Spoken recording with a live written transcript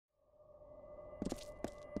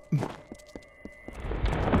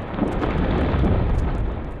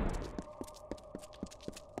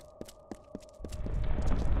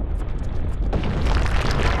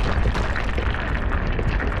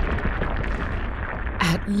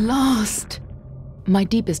At last! My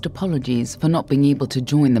deepest apologies for not being able to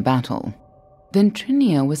join the battle.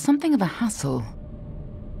 Ventrinia was something of a hassle.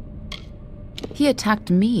 He attacked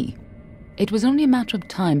me. It was only a matter of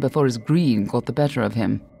time before his greed got the better of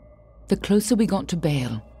him. The closer we got to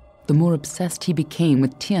Bhaile, the more obsessed he became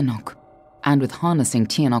with Tirnoch, and with harnessing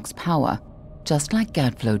Tirnoch's power, just like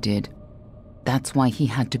Gadflow did. That's why he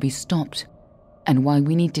had to be stopped, and why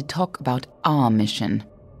we need to talk about our mission.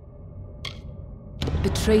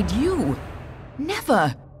 Betrayed you?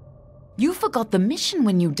 Never! You forgot the mission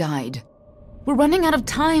when you died. We're running out of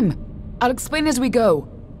time. I'll explain as we go.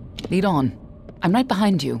 Lead on. I'm right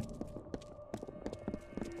behind you.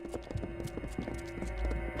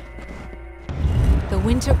 The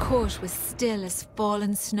winter court was still as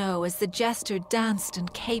fallen snow as the jester danced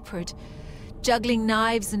and capered. Juggling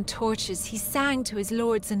knives and torches, he sang to his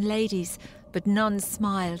lords and ladies, but none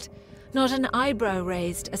smiled. Not an eyebrow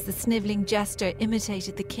raised as the snivelling jester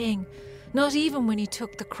imitated the king, not even when he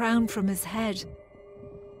took the crown from his head.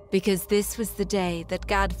 Because this was the day that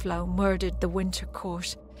Gadflow murdered the winter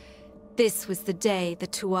court. This was the day the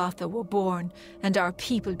Tuatha were born, and our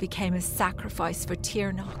people became a sacrifice for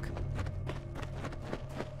Tirnoch.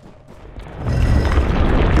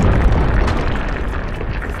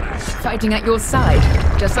 Fighting at your side,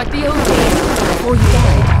 just like the old days, before you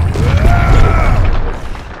died.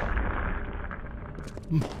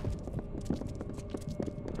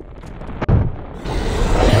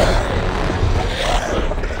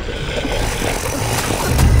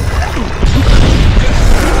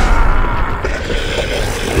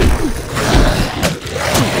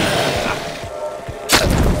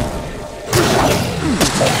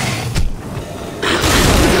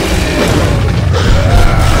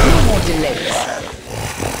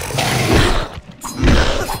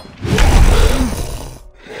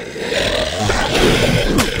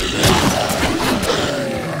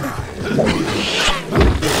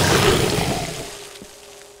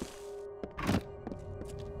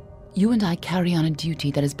 You and I carry on a duty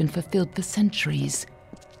that has been fulfilled for centuries.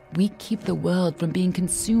 We keep the world from being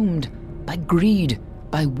consumed by greed,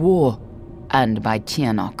 by war, and by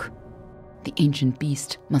Tirnoch. The ancient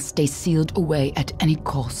beast must stay sealed away at any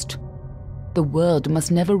cost. The world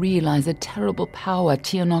must never realize the terrible power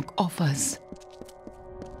Tirnoch offers.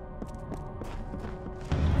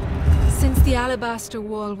 Since the alabaster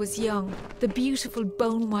wall was young, the beautiful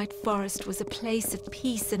bone-white forest was a place of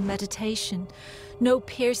peace and meditation. No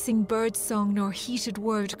piercing birdsong nor heated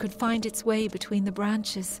word could find its way between the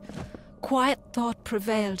branches. Quiet thought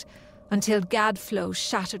prevailed until Gadflow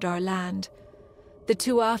shattered our land. The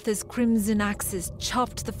Tuatha's crimson axes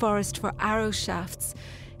chopped the forest for arrow shafts,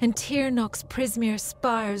 and Tirnoch's Prismere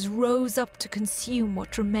spires rose up to consume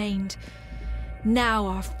what remained. Now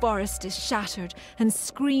our forest is shattered, and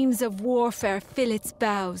screams of warfare fill its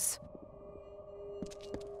boughs.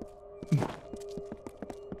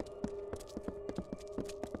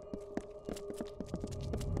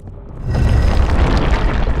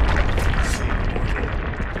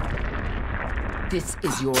 This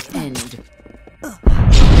is your end.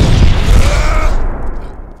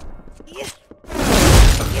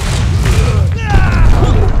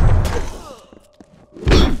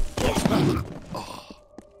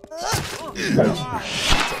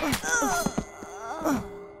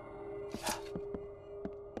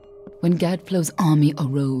 When Gadflow's army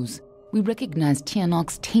arose, we recognized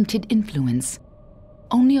Tirnoch's tainted influence.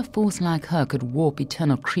 Only a force like her could warp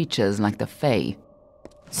eternal creatures like the Fae.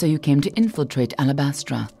 So you came to infiltrate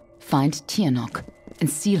Alabastra, find Tirnoch, and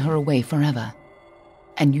seal her away forever.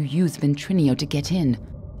 And you used Ventrinia to get in,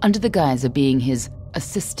 under the guise of being his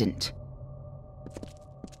assistant.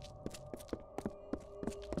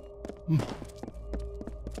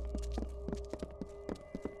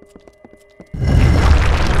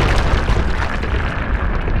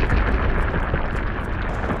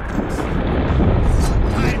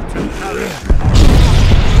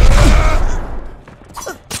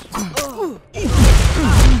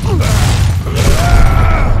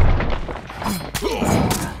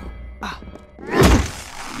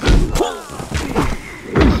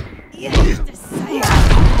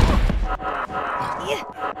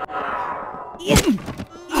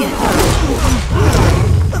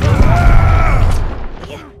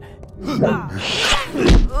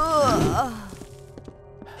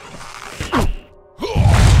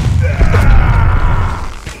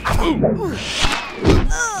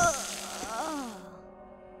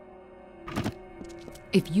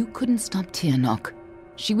 If you couldn't stop Tirnoch,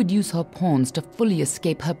 she would use her pawns to fully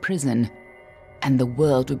escape her prison, and the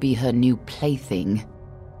world would be her new plaything.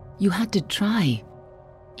 You had to try,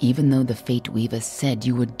 even though the Fate Weavers said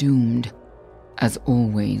you were doomed. As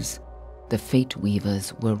always, the Fate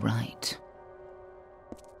Weavers were right.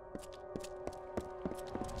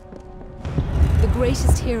 The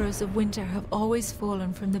greatest heroes of winter have always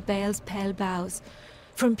fallen from the Bale's pale boughs,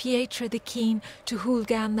 from Pietra the Keen to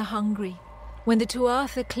Hulgan the Hungry. When the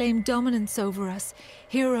Tuatha claimed dominance over us,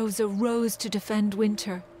 heroes arose to defend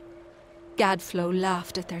winter. Gadflow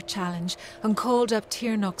laughed at their challenge and called up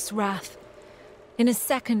Tirnoch's wrath. In a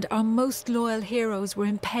second, our most loyal heroes were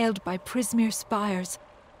impaled by Prismere spires.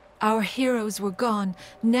 Our heroes were gone,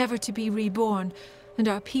 never to be reborn, and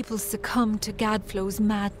our people succumbed to Gadflow's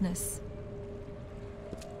madness.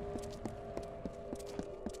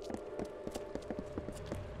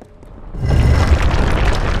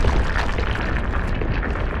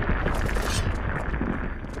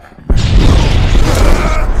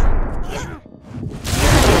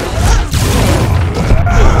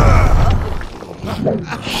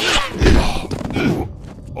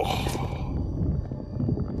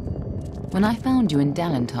 When I found you in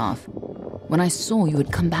Dalentarth, when I saw you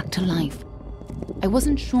had come back to life, I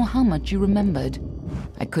wasn't sure how much you remembered.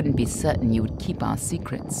 I couldn't be certain you would keep our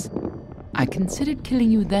secrets. I considered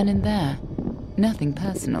killing you then and there. Nothing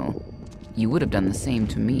personal. You would have done the same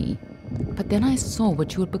to me. But then I saw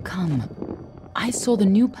what you had become. I saw the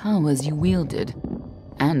new powers you wielded,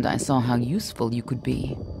 and I saw how useful you could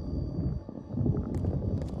be.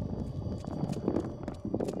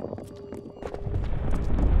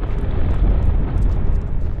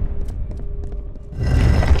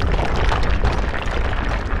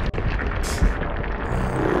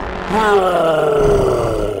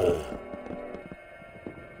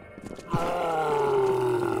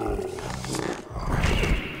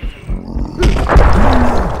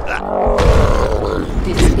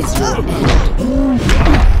 This is your end.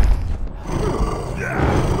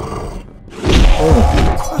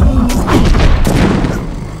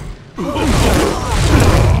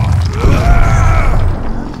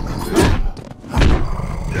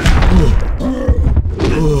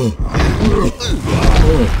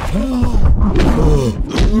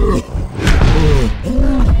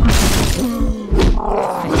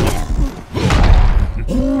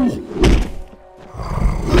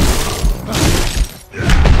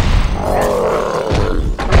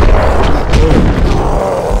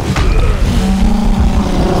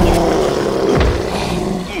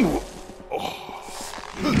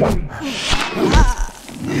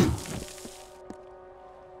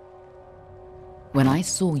 When I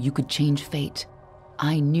saw you could change fate,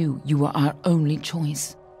 I knew you were our only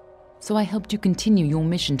choice. So I helped you continue your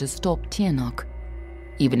mission to stop Tirnoch,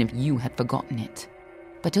 even if you had forgotten it.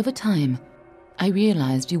 But over time, I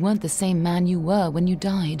realized you weren't the same man you were when you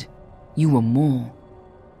died. You were more.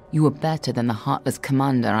 You were better than the heartless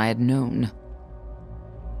commander I had known.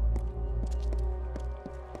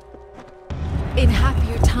 In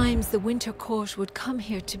happier times, the Winter Court would come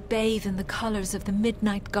here to bathe in the colors of the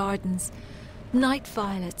midnight gardens. Night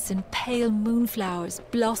violets and pale moonflowers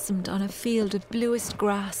blossomed on a field of bluest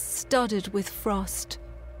grass studded with frost.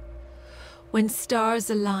 When stars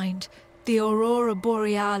aligned, the Aurora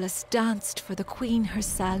Borealis danced for the Queen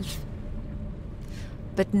herself.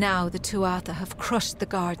 But now the Tuatha have crushed the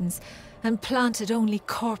gardens and planted only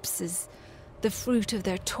corpses. The fruit of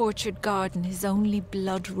their tortured garden is only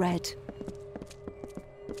blood red.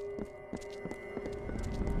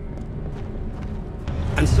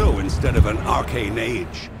 And so, instead of an arcane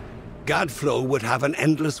age, Gadflow would have an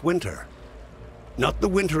endless winter. Not the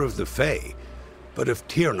winter of the Fae, but of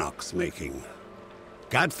Tirnoch's making.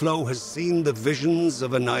 Gadflow has seen the visions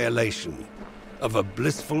of annihilation, of a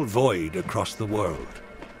blissful void across the world.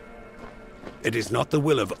 It is not the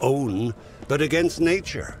will of Own, but against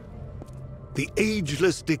nature. The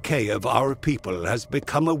ageless decay of our people has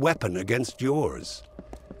become a weapon against yours.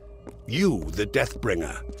 You, the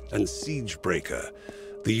Deathbringer and Siegebreaker,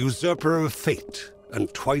 the usurper of fate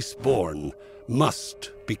and twice born,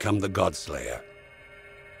 must become the Godslayer.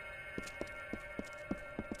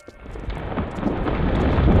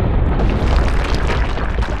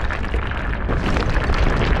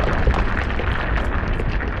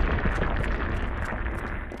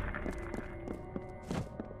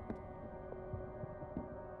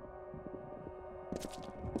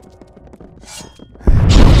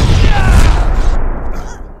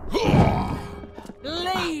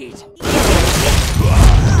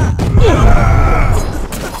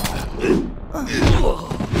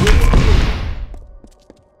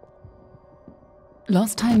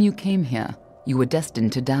 Last time you came here, You were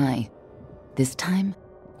destined to die. This time,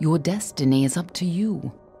 your destiny is up to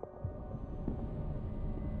you.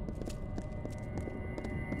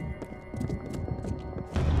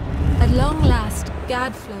 At long last,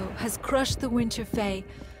 Gadflow has crushed the Winter Fae,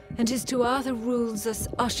 and his Tuatha rules us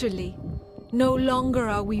utterly. No longer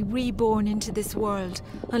are we reborn into this world,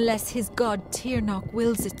 unless his god Tirnoch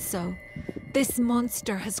wills it so. This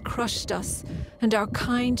monster has crushed us, and our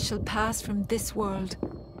kind shall pass from this world.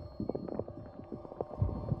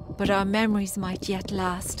 But our memories might yet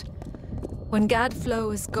last. When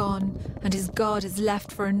Gadflow is gone, and his god is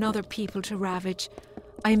left for another people to ravage,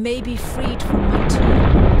 I may be freed from my tomb,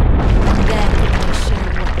 and then we may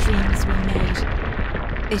share what dreams we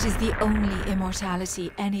made. It is the only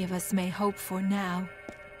immortality any of us may hope for now.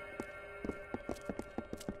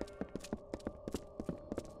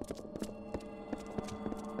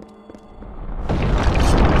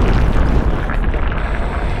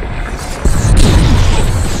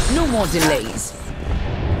 No more delays.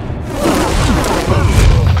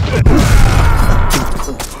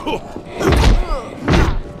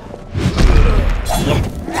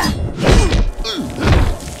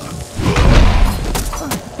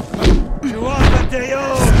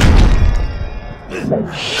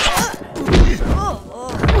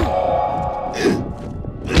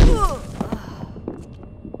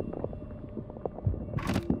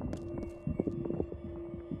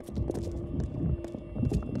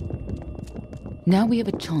 Now we have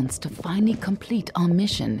a chance to finally complete our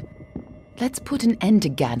mission. Let's put an end to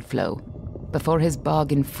Gadflow before his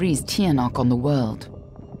bargain frees Tirnoch on the world.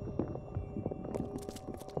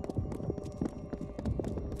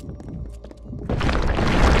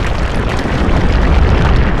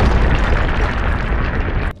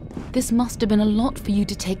 This must have been a lot for you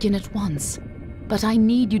to take in at once, but I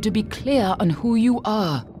need you to be clear on who you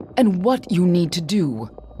are and what you need to do.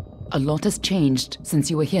 A lot has changed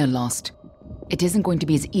since you were here last. It isn't going to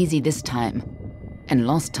be as easy this time, and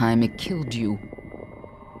last time it killed you.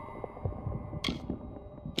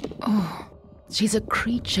 Oh, she's a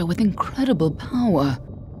creature with incredible power.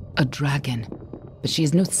 A dragon, but she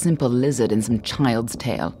is no simple lizard in some child's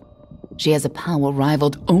tale. She has a power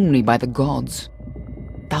rivaled only by the gods.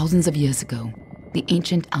 Thousands of years ago, the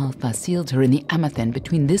ancient Alpha sealed her in the Amethyst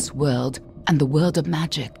between this world and the world of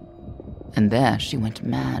magic. And there she went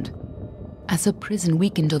mad. As her prison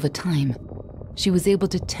weakened over time, she was able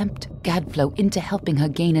to tempt Gadflow into helping her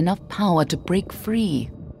gain enough power to break free.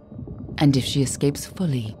 And if she escapes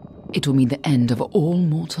fully, it will mean the end of all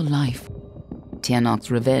mortal life. Tirnoch's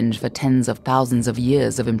revenge for tens of thousands of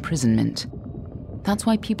years of imprisonment. That's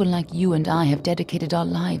why people like you and I have dedicated our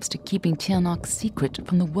lives to keeping Tirnoch secret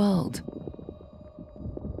from the world.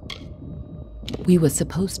 We were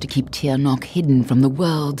supposed to keep Tirnoch hidden from the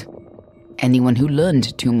world. Anyone who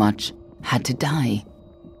learned too much had to die.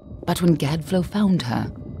 But when Gadflow found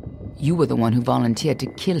her, you were the one who volunteered to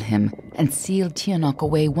kill him and seal Tirnoch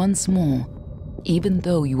away once more, even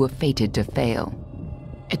though you were fated to fail.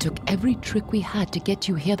 It took every trick we had to get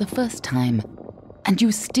you here the first time, and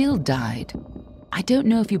you still died. I don't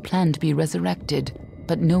know if you plan to be resurrected,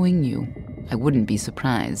 but knowing you, I wouldn't be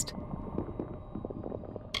surprised.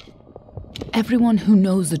 Everyone who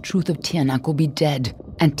knows the truth of Tirnoch will be dead,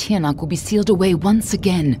 and Tirnoch will be sealed away once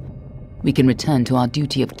again. We can return to our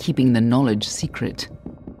duty of keeping the knowledge secret,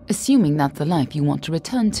 assuming that's the life you want to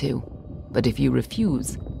return to. But if you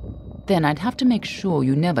refuse, then I'd have to make sure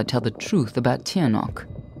you never tell the truth about Tirnoch.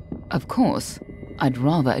 Of course, I'd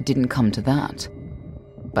rather it didn't come to that,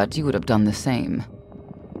 but you would have done the same.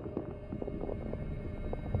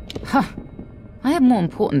 Huh. I have more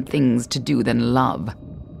important things to do than love,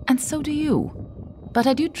 and so do you. But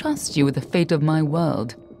I do trust you with the fate of my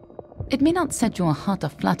world. It may not set your heart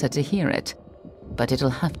aflutter to hear it, but it'll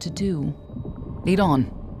have to do. Lead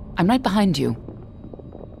on. I'm right behind you.